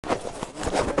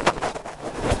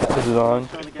Is it on?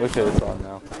 Okay, it's on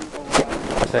now.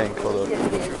 I'm saying photo.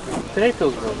 Today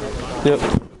feels real good. Yep.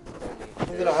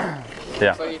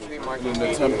 Yeah. In an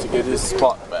attempt to get his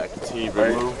spot back, he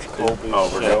removed Colby's Oh,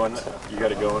 we're going? You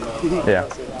gotta go now? Yeah.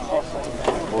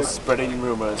 Well, spreading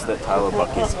rumors that Tyler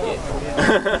Buck is it.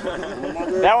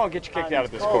 That won't get you kicked out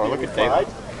of this score. Look at David.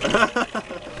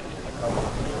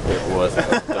 It was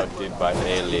abducted by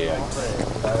aliens.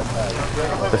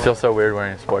 I feel so weird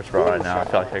wearing a sports bra right now. I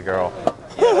feel like a girl.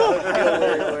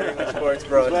 Wearing a sports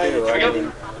bra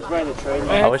too.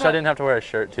 I wish I didn't have to wear a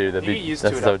shirt too. That's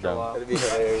so dumb. That'd be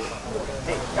hilarious.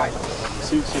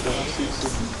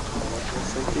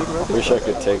 Wish I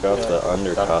could take off the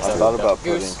under costume. I thought about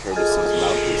putting Curtis's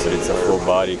mouthpiece, but it's a full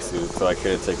body suit, so I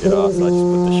couldn't take it off, so I just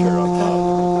put the shirt on top.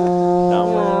 Now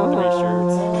I'm wearing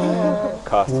 3 shirts,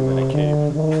 costume, and a cape.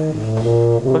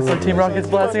 Looks like Team Rocket's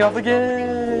blasting off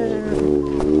again!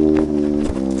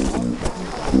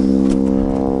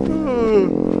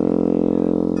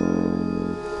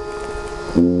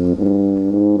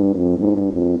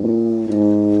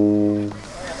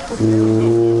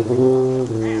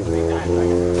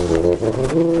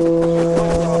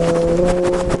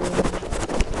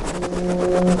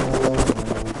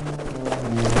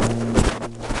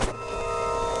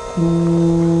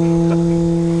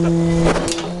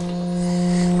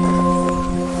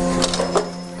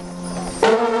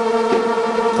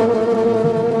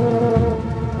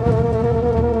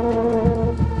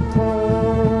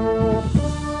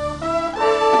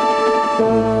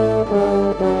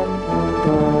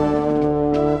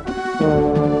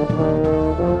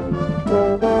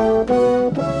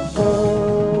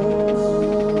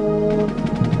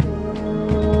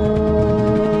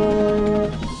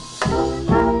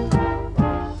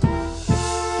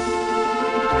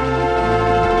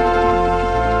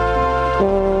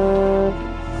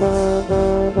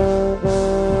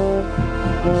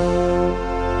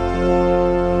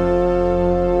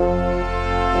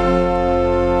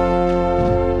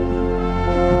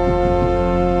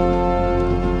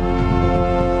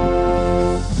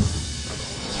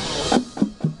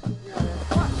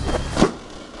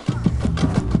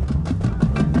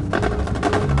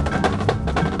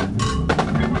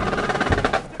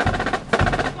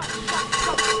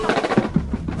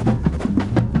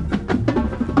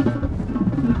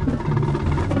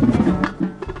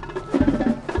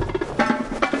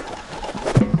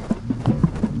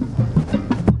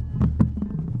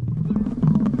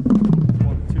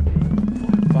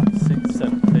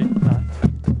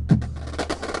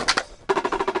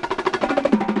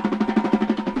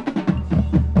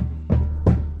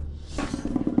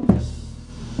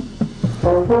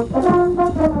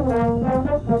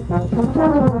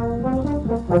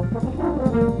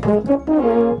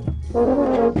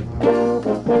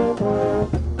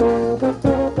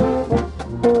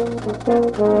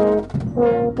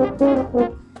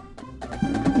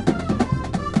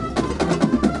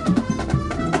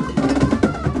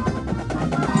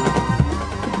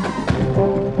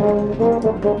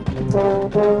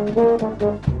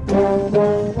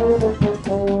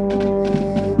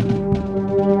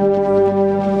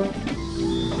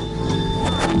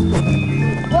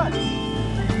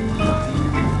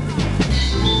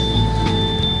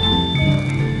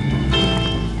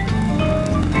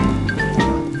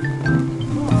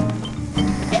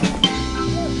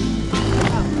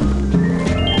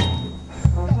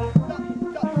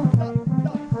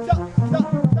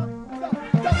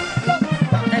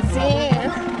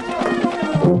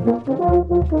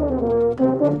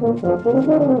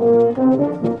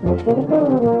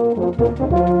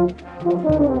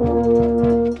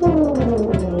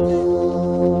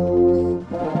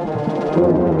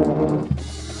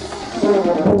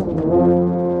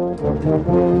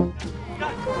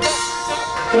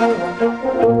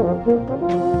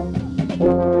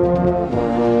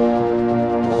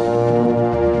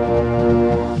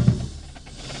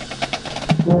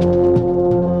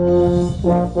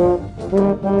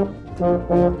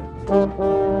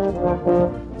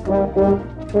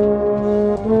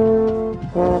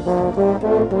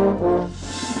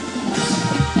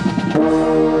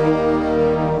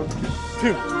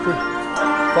 Two, three,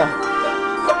 5,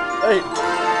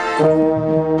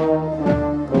 8.